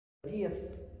gift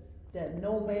that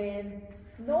no man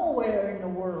nowhere in the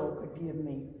world could give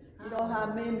me. You know how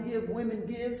men give women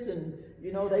gifts and,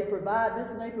 you know, they provide this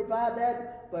and they provide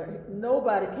that, but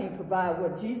nobody can provide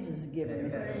what Jesus is giving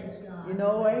me. You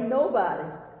know, ain't nobody.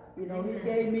 You know, he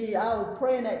gave me, I was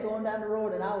praying that going down the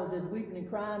road, and I was just weeping and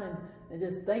crying and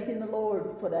just thanking the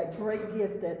Lord for that great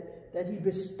gift that he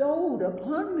bestowed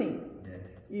upon me.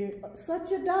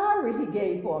 Such a diary he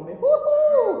gave for me.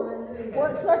 Woohoo!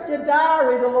 What such a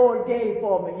diary the Lord gave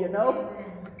for me, you know?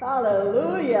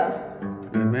 Hallelujah.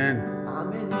 Amen.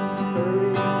 I'm in the